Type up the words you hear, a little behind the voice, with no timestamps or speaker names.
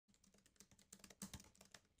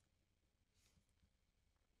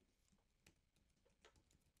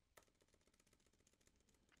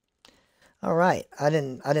All right. I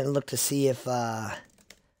didn't look to see if I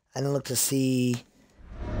didn't look to see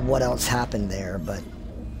what else happened there, but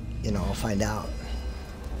you know, I'll find out.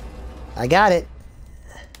 I got it.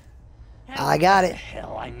 I got it.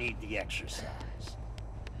 Hell, I need the exercise.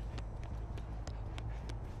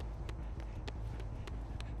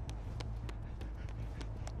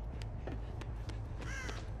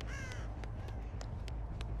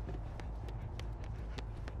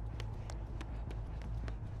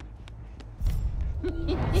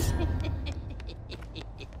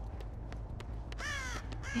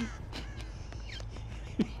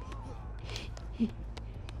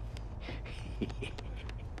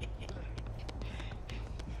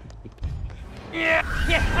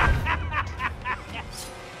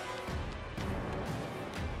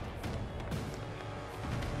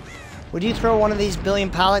 Would you throw one of these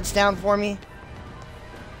billion pallets down for me?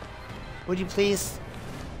 Would you please?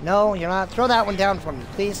 No, you're not. Throw that one down for me,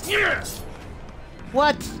 please.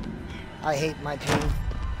 What? I hate my pain.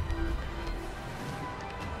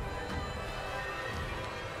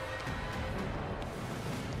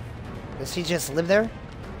 Does he just live there?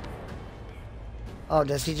 Oh,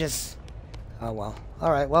 does he just... Oh, well.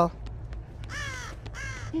 Alright, well.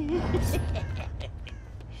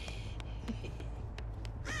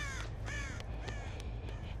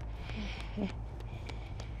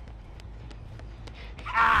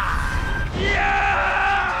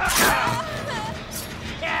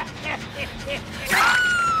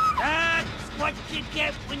 That's what you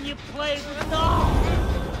get when you play with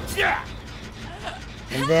dolls. Yeah.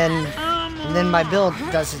 And then my build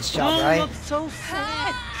does its job, Don't right? look so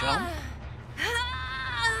sad, chump.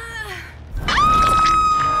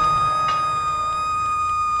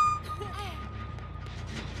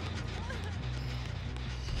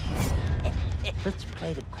 Let's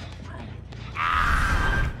play the cool.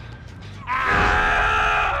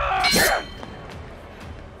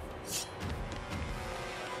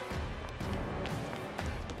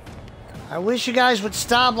 I wish you guys would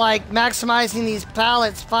stop, like, maximizing these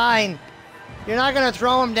pallets. Fine. You're not gonna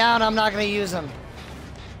throw them down, I'm not gonna use them.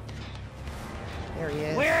 There he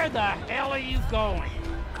is. Where the hell are you going?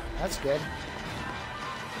 That's good.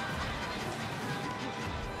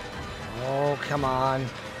 Oh, come on.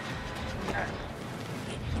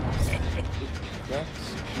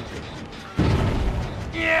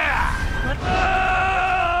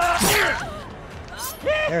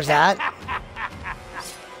 There's that.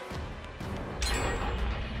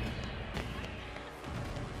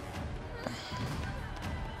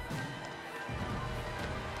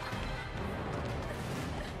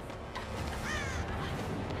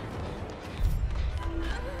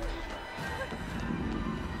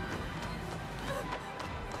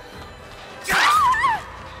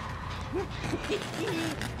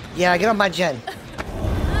 Yeah, get on my gen.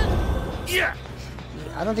 Yeah.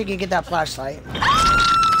 I don't think you can get that flashlight.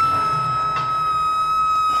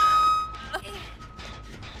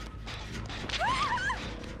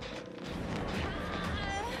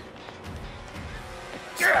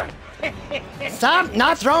 Stop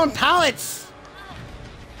not throwing pallets!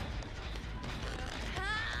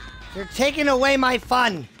 You're taking away my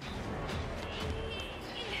fun.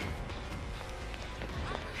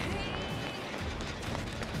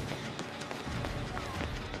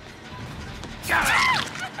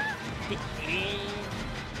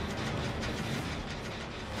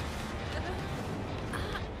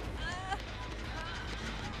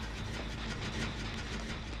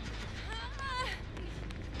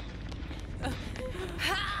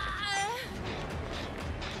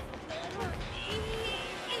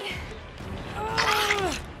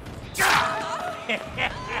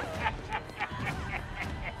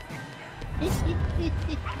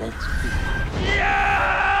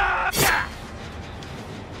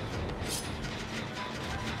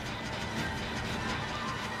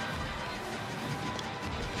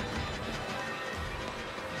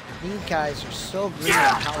 These guys are so greedy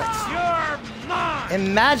on pallets. You're mine.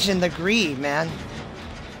 Imagine the greed, man.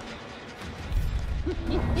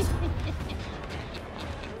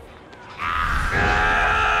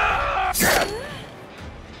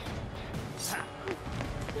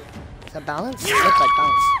 Is that balance? It looks like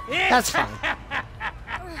balance. That's fine.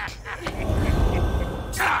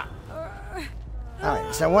 Alright,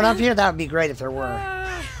 is there one up here? That would be great if there were.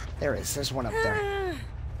 There is. There's one up there.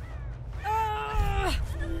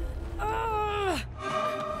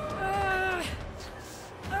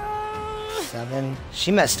 7.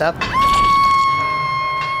 She messed up.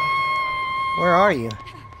 Where are you?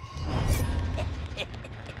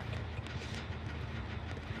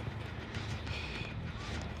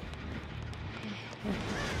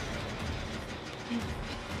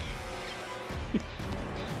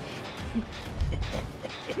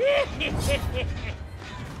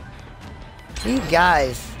 You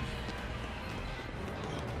guys.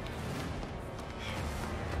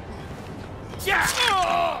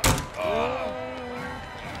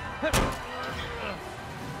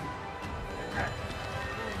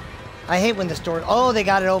 I hate when the store... Oh, they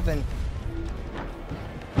got it open.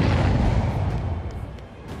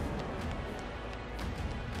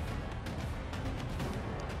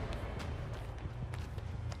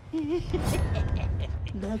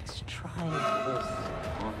 Let's try this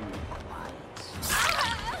on quiet.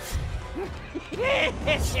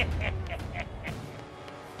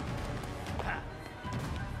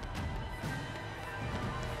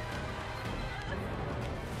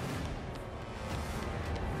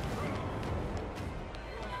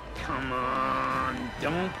 Come on,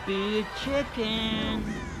 don't be a chicken.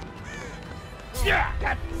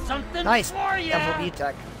 Got something Nice. for you. FOB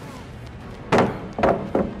tech.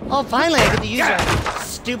 Oh, finally I get to use a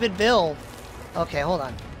stupid build. Okay, hold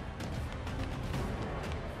on.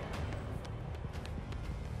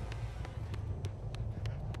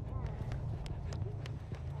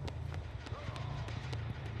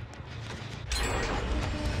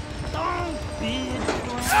 Don't be a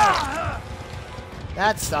chicken.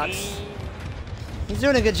 That sucks. He's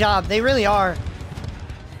doing a good job. They really are.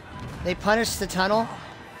 They punished the tunnel.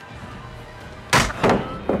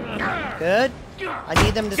 Good. I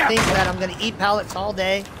need them to think that I'm going to eat pallets all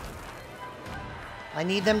day. I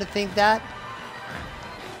need them to think that.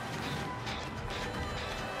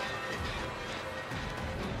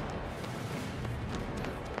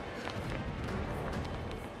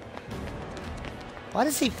 Why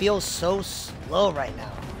does he feel so slow right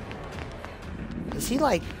now? Is he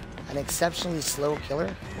like an exceptionally slow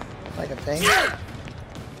killer? Like a thing?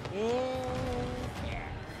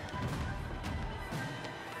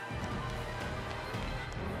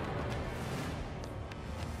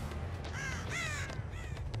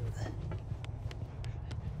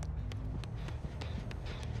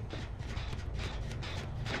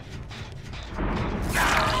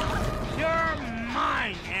 You're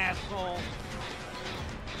mine, asshole.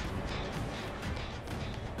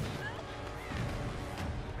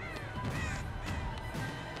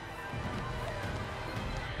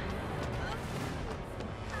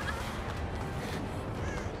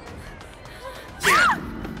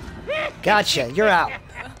 Gotcha. You're out.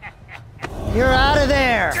 You're out of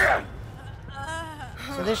there.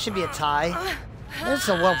 So this should be a tie. This is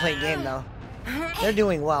a well-played game, though. They're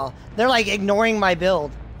doing well. They're like ignoring my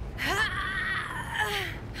build.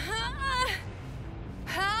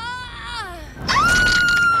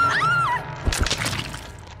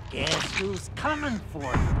 Guess who's coming for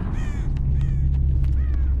you?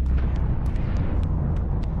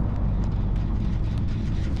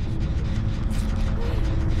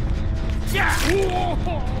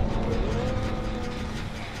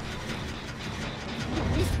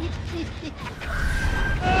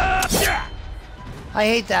 I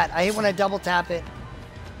hate that. I hate when I double tap it.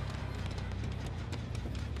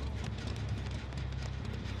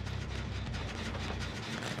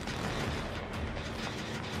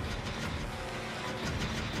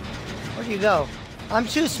 Where'd you go? I'm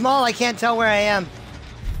too small. I can't tell where I am.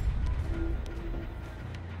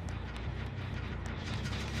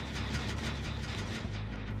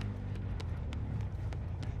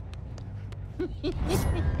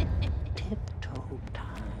 Tiptoe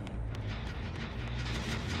time.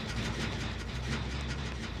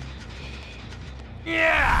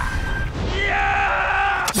 Yeah!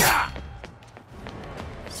 Yeah!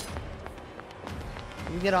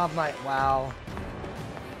 You get off my... Wow.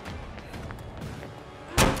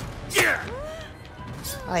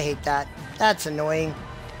 I hate that. That's annoying.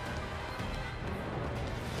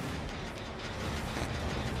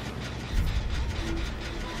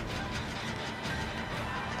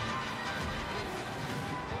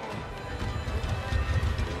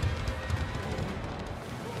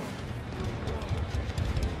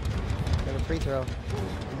 Better pre-throw.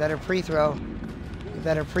 You better pre-throw. You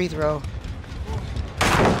better pre-throw.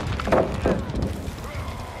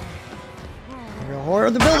 You're a horror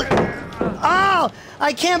of the building. Oh!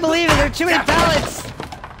 I can't believe it. There are too many pallets.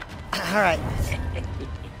 All right.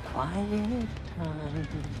 Quiet time.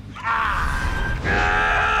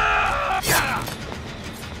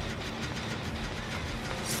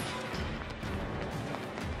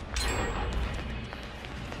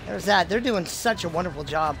 There's that. They're doing such a wonderful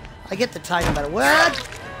job. I get the tie no matter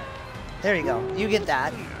what. There you go. You get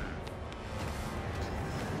that.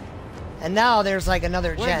 And now there's like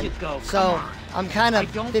another Where'd gen. you go? Come So on. I'm kind I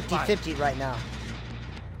of don't 50-50 right now.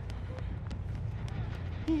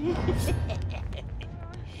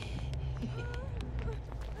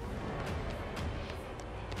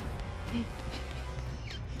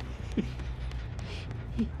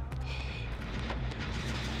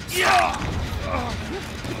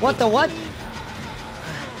 What the what?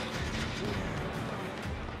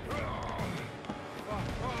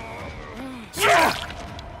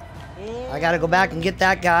 I gotta go back and get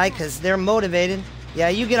that guy because they're motivated. Yeah,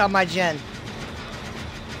 you get on my gen.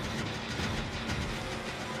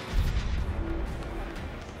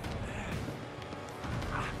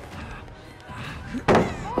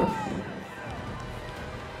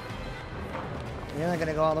 You're not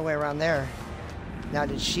gonna go all the way around there. Now,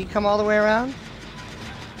 did she come all the way around?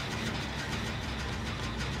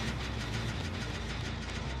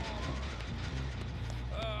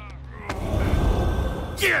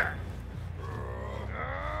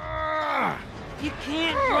 You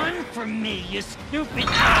can't run from me, you stupid...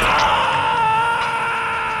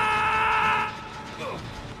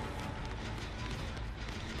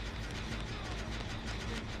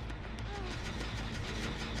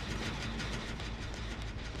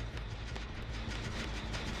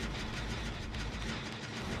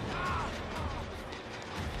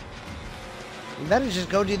 You better just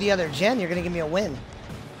go do the other gen. You're gonna give me a win.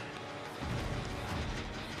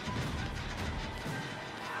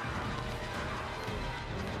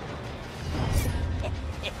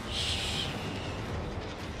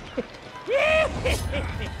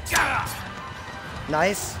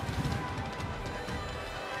 Nice.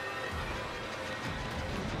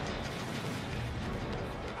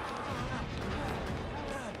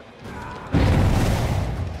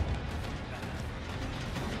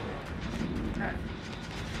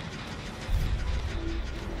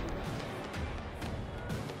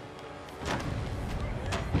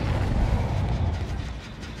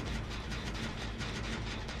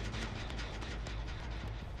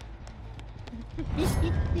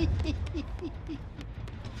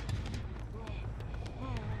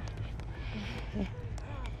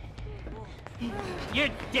 You're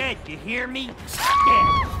dead, you hear me? Dead.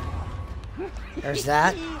 There's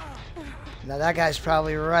that. Now that guy's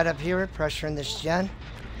probably right up here pressuring this gen.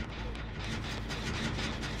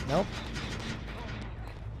 Nope.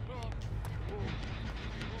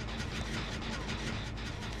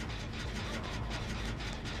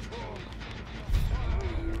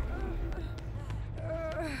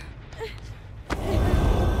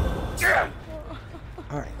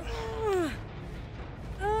 All right.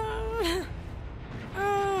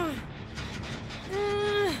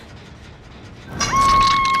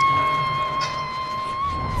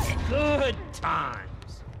 Good times.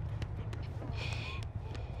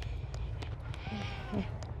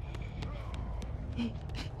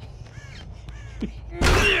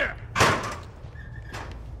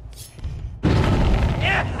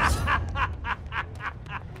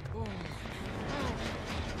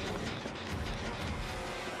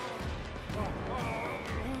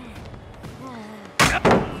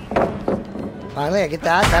 Finally, I get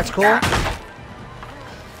that. That's cool.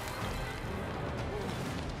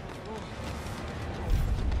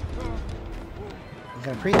 I'm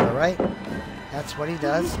gonna pre-throw, right? That's what he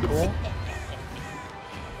does. Cool.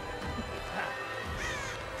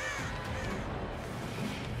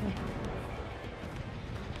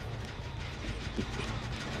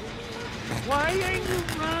 Why are you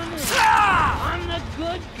running? I'm the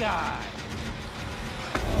good guy.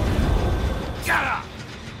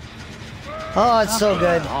 Oh, it's so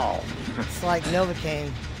good. It's like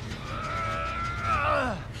Novocaine.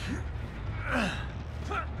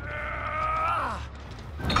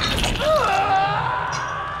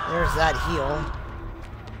 There's that heal.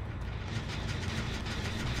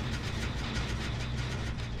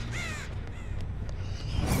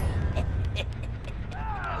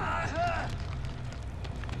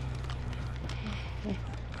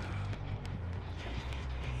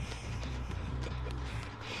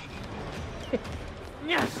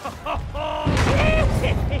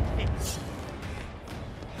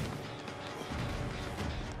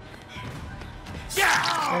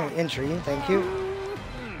 Entry, thank you.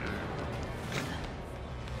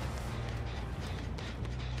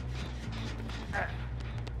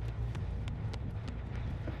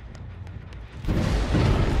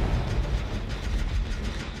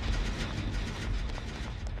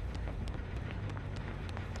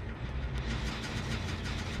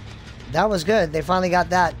 That was good. They finally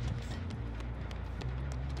got that.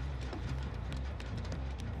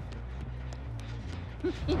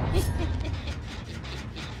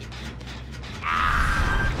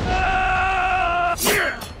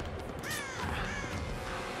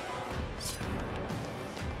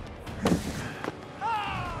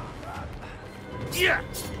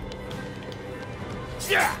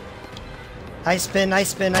 Nice spin, nice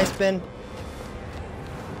spin, nice spin.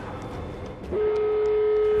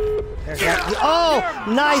 There's that. Oh,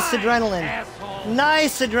 nice adrenaline.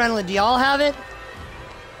 Nice adrenaline. Do y'all have it?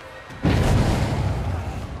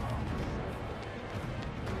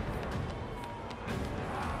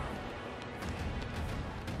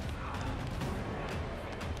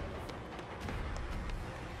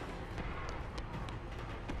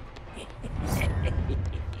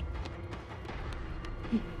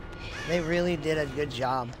 They really did a good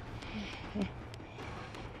job.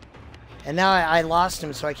 And now I lost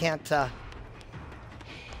him, so I can't,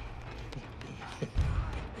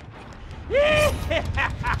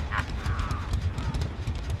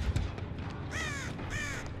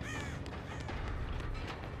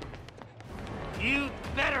 You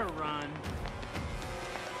better run.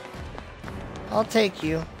 I'll take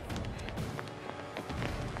you.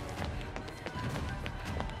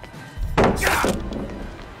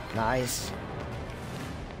 Nice.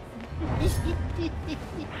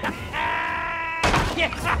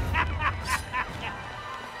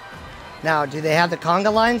 Now, do they have the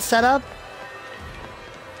conga line set up?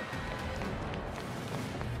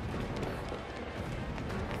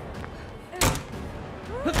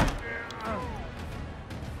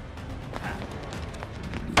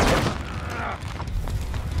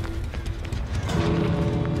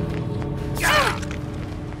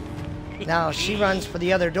 Now, she runs for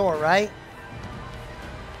the other door, right?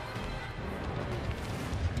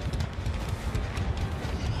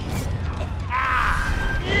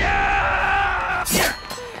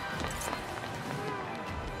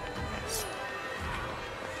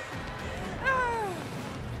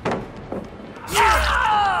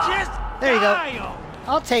 There you go.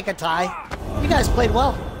 I'll take a tie. You guys played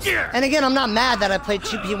well. And again, I'm not mad that I played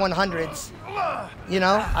two P100s. You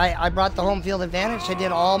know, I brought the home field advantage. I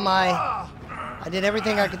did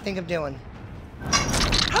everything I could think of doing.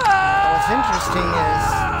 What's interesting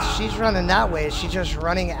is she's running that way. Is she just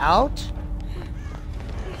running out?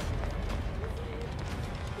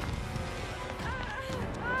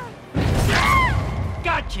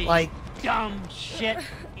 Gotcha, Like, dumb shit.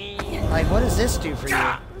 Like, what does this do for you?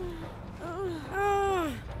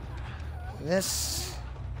 This...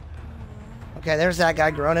 Okay, there's that guy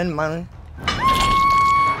groaning and moaning.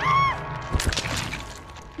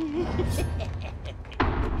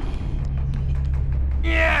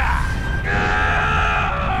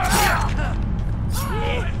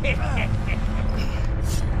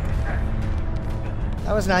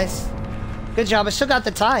 That was nice. Good job. I still got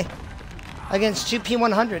the tie against two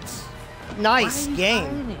P100s. Nice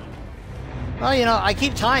game. Well, you know, I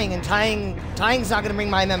keep tying, and tying's not going to bring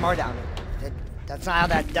my MMR down. That's not how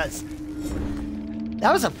that does.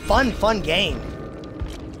 That was a fun game.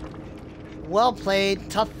 Well played,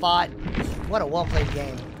 tough fought. What a well played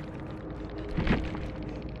game.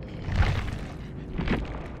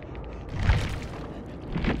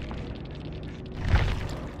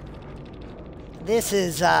 This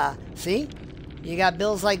is, see? You got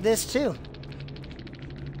bills like this too.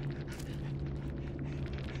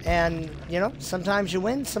 And, you know, sometimes you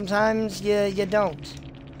win, sometimes you don't.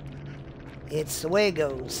 It's the way it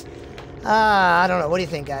goes. I don't know. What do you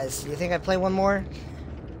think, guys? Do you think I play one more?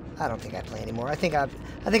 I don't think I play anymore. I think I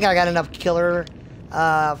got enough killer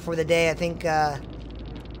for the day. I think a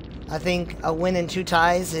win and 2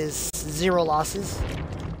 ties is 0 losses.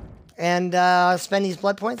 And I'll spend these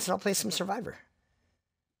blood points and I'll play some Survivor.